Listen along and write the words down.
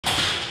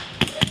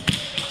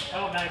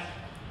Oh, nice.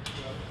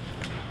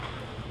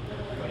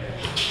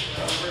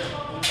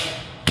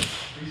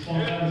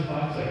 Respawn time is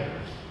 5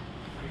 seconds.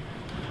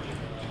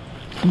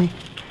 Me.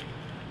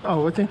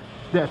 Oh, what's in?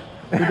 Dead.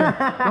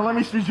 Don't let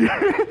me shoot you.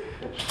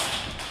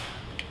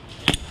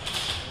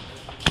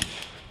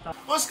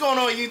 What's going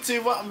on,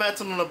 YouTube? Welcome back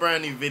to another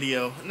brand new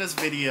video. In this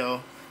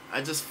video,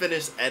 I just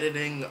finished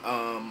editing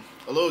a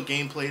little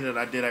gameplay that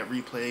I did at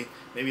Replay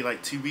maybe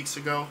like 2 weeks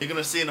ago. You're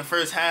gonna see in the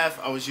first half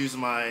I was using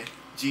my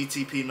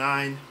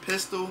GTP-9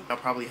 pistol. I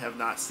probably have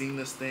not seen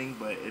this thing,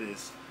 but it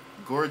is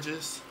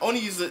gorgeous. Only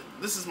use it,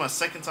 this is my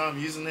second time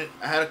using it.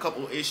 I had a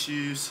couple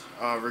issues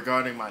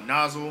regarding my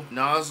nozzle.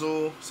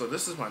 So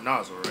this is my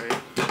nozzle,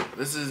 right?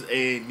 This is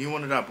a new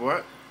one that I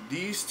bought.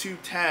 These two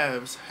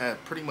tabs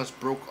have pretty much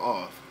broke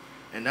off,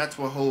 and that's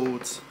what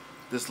holds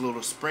this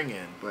little spring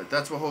in. But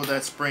that's what holds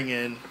that spring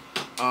in.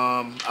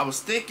 I was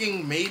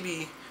thinking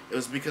maybe it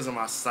was because of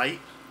my sight.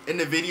 In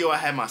the video I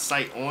had my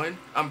sight on.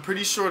 I'm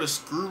pretty sure the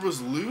screw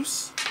was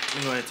loose. Let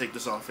me go ahead and take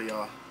this off for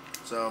y'all.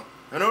 So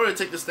in order to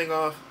take this thing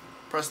off,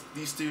 press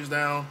these twos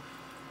down,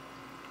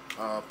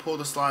 pull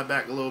the slide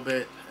back a little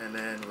bit, and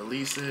then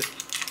release it,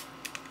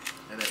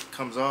 and it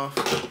comes off.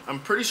 I'm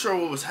pretty sure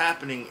what was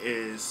happening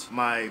is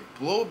my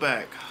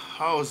blowback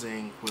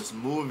housing was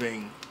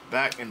moving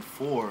back and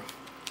forth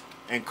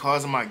and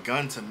causing my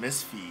gun to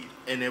misfeed,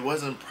 and it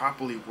wasn't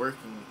properly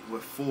working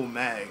with full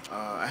mag.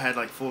 I had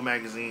like full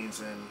magazines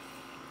and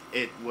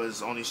it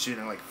was only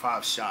shooting like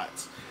 5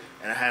 shots,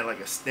 and I had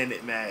like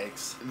extended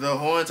mags. The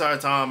whole entire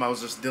time I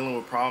was just dealing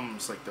with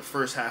problems like the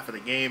first half of the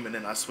game, and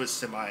then I switched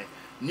to my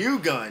new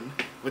gun,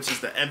 which is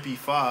the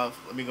MP5.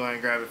 Let me go ahead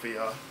and grab it for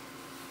y'all.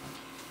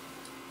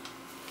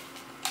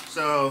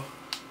 So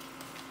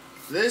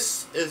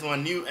this is my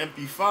new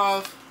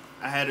MP5.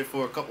 I had it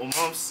for a couple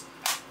months,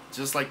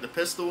 just like the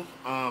pistol.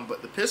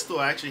 But the pistol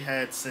I actually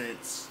had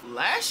since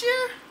last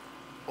year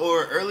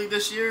or early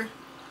this year.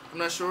 I'm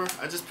not sure.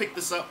 I just picked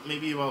this up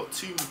maybe about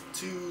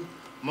two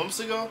months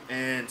ago,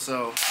 and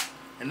so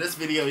in this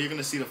video you're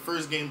gonna see the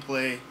first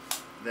gameplay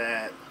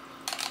that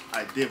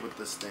I did with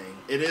this thing.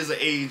 It is an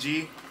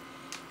AEG.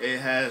 It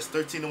has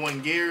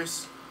 13-to-1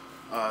 gears,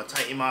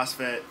 Titan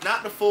MOSFET,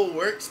 not the full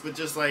works, but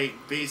just like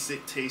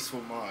basic tasteful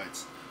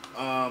mods.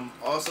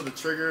 Also the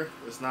trigger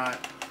is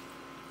not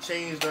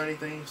changed or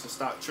anything. It's a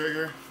stock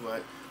trigger,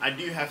 but I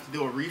do have to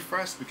do a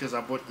refresh because I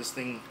bought this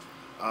thing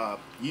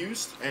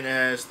used, and it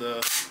has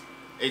the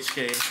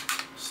HK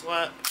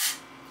slap.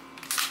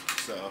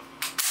 So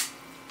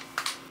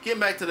getting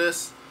back to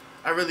this,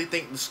 I really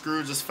think the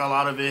screw just fell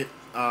out of it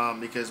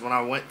because when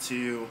I went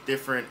to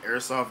different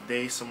Airsoft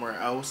days somewhere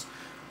else,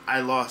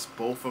 I lost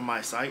both of my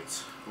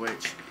sights,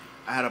 which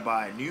I had to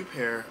buy a new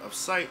pair of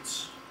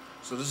sights.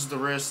 So this is the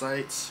rear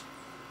sights,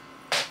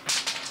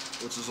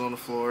 which is on the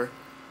floor,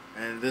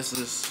 and this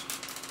is,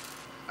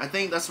 I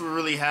think that's what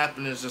really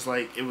happened, is just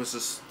like it was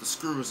just, the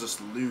screw was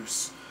just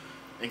loose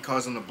and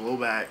causing the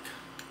blowback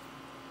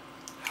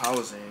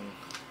housing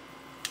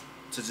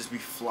to just be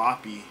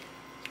floppy,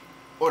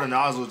 or the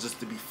nozzle just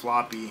to be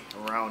floppy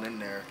around in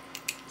there.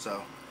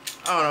 So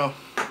I don't know,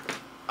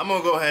 I'm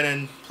gonna go ahead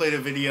and play the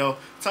video.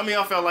 Tell me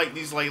if y'all like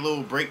these like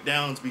little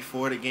breakdowns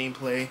before the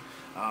gameplay.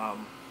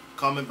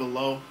 Comment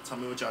below, tell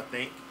me what y'all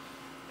think,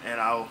 and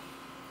I'll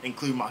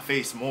include my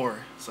face more.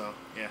 So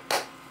yeah,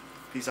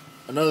 peace out.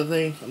 Another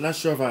thing, I'm not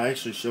sure if I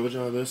actually showed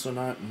y'all this or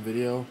not in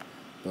video,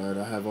 but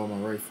I have all my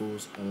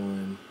rifles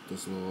on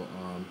this little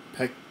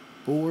peg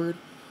board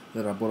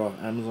that I bought off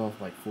Amazon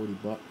for like 40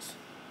 bucks.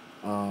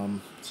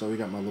 So we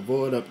got my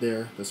Levoid up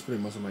there. That's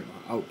pretty much like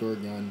my outdoor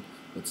gun,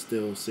 but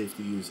still safe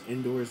to use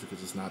indoors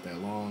because it's not that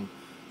long.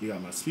 You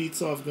got my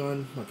Speedsoft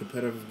gun, my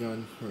competitive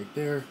gun right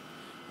there.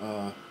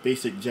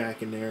 Basic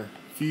jack in there.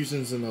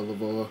 Fusions in the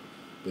Levoid,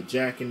 but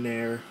jack in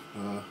there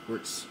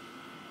works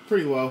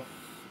pretty well.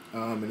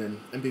 And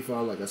then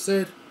MP5, like I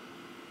said,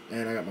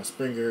 and I got my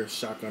Springer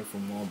shotgun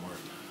from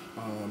Walmart.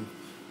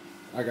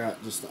 I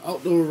got just the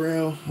outdoor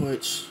rail,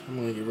 which I'm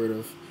gonna get rid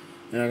of.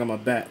 And I got my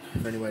bat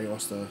if anybody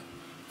wants to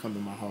come to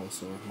my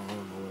house or my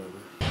room or whatever.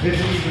 This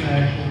is an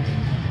action.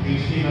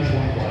 Each team has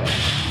 1 play.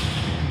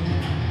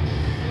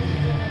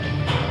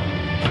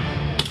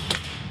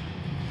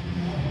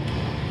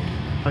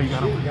 Oh, you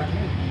got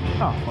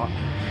him? Oh, fuck.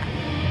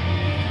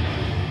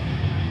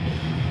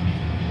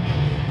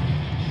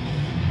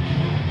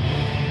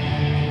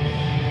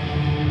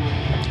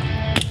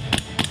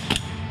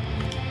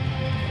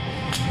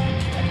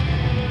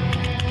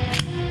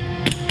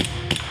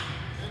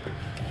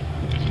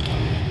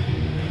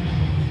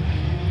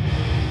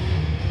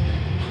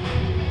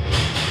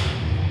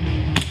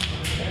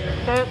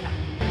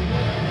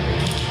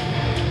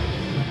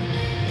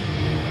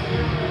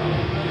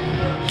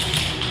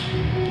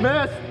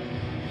 Miss!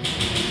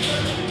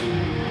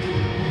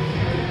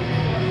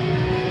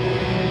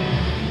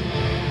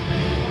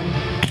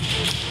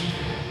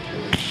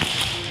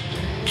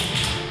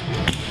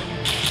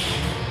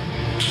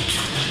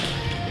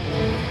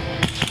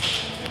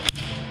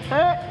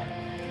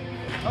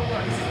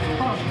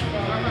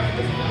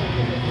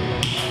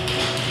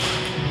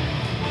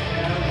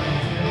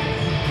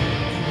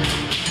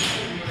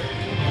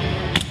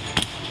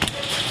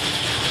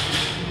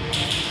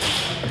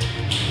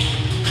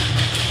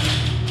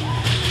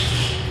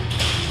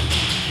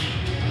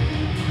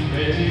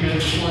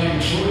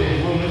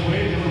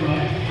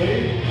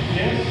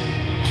 Yes.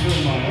 Still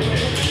mine.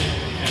 Okay.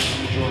 And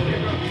majority.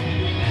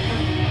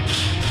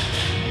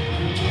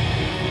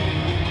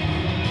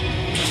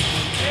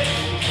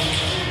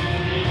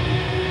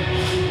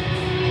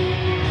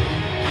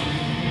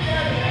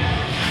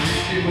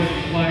 With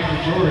flag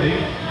majority.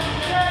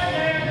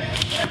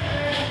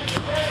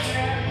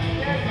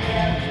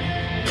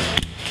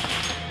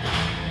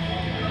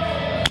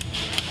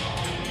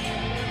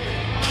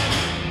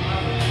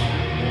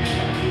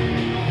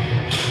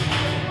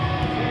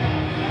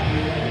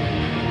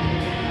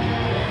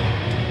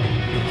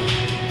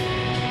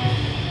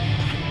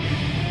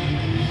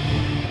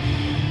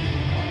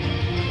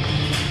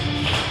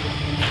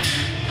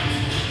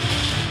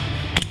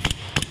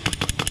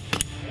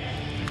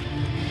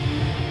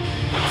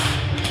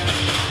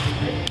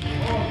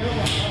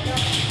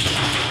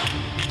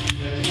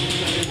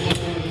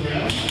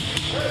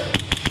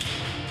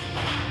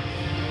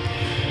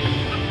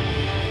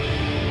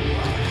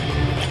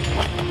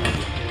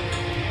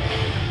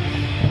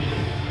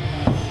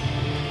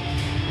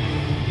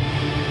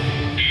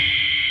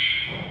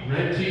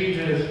 Red team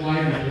has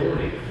flag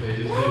majority. They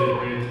just did it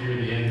right near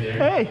the end there.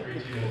 Hey,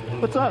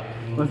 what's up?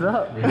 What's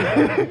up?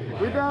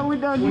 We're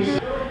done. You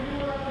good?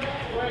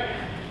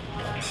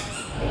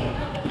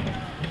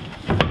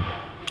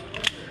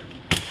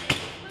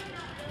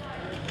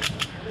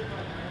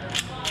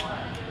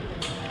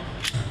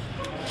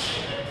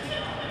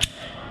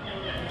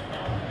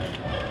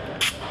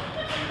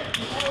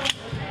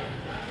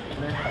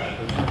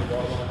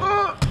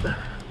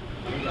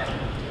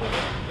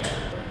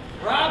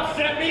 Rob,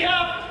 set me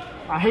up!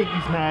 I hate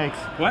these mags.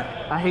 What?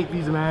 I hate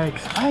these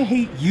mags. I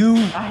hate you.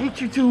 I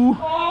hate you too.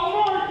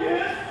 Oh,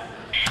 Marcus!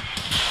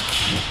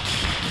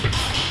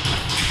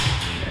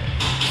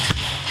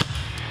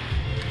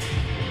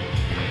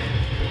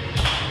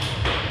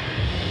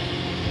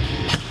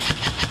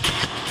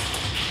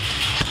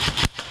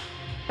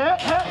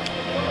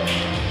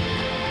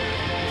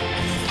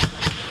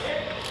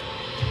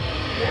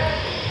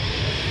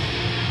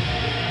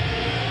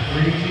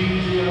 Green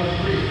team 2 out of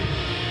 3.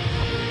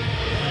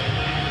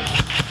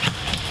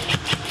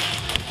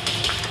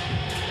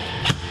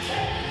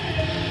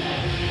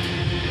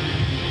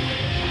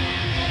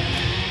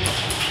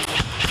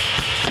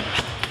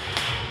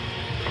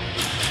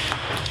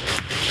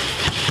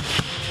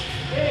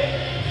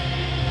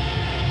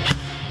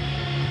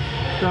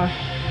 Done.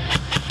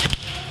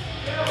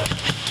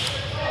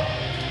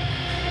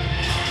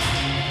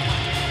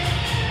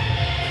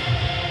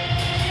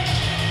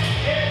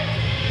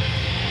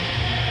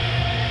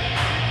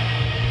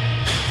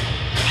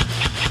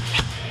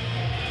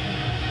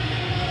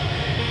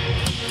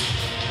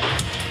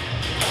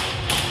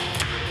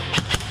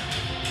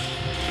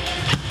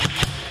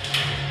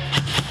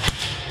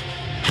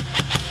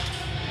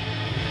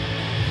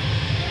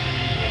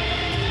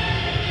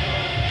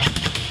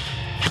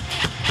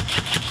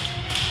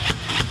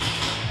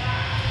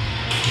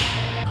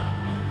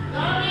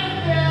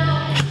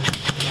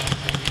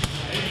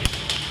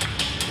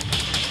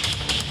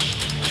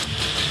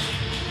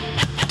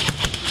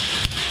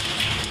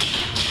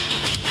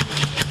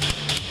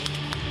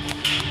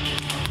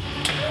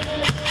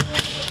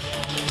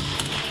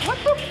 What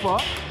the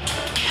fuck?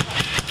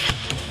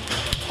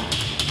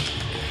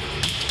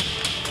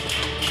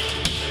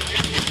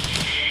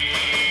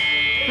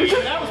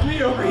 That was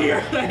me over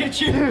here. I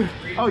hit you.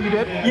 Oh, you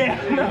did?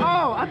 Yeah. No.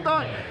 Oh, I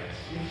thought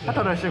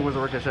that shit was a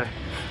ricochet.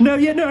 No,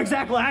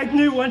 exactly. I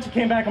knew once you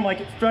came back, I'm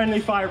like, friendly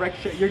fire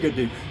ricochet. You're good,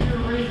 dude.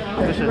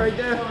 Ricochet. Right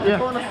there. Yeah.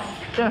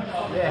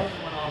 Yeah.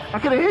 I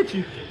could have hit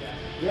you.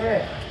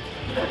 Yeah.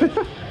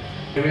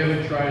 We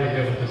haven't tried to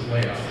hit with this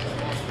layout.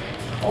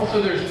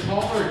 Also, there's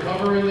taller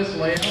cover in this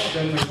layout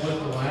than there was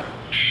the last.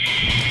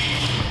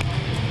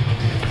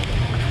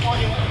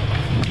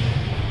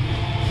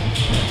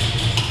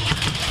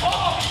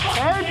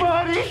 Hey,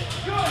 buddy.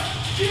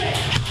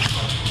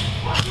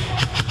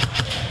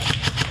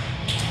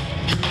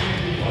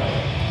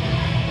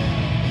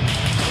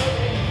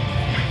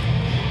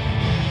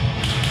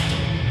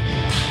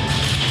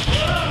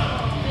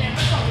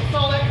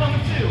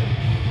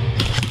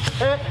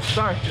 Hey,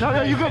 sorry.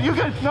 No, you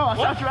good. No, I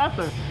shot you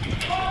after.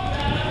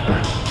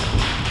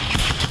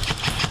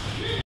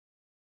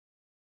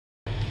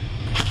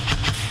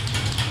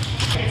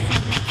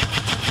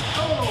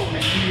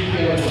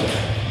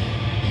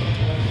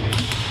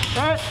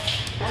 Hey,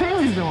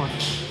 Taylor's doing.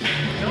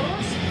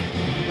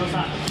 No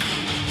stop.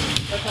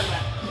 Let's talk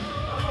about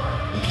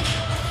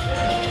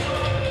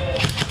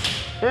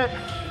Hey,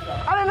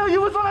 I didn't know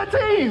you was on that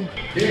team.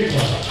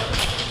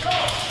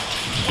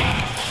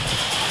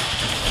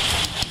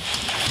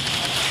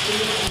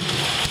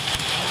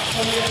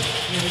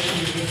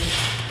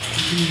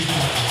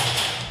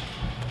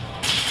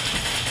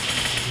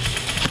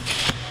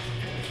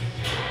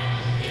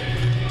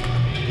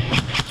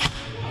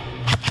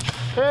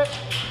 Hey.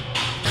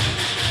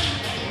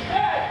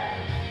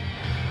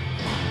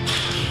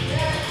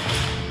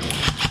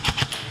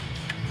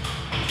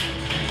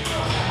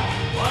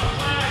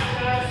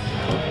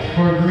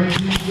 For green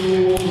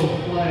goal, the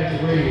flag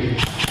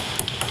raised.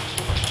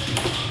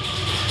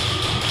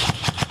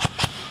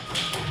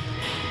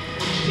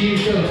 Team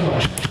show the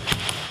flag.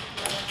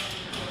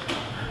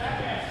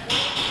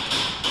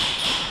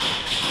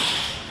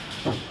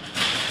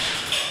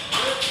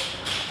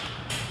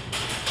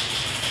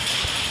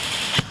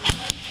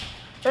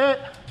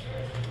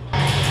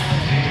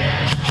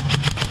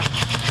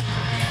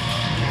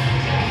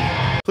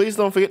 Please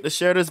don't forget to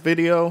share this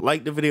video,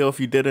 like the video if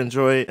you did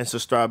enjoy it, and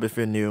subscribe if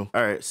you're new.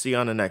 All right, see you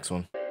on the next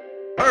one.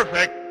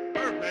 Perfect.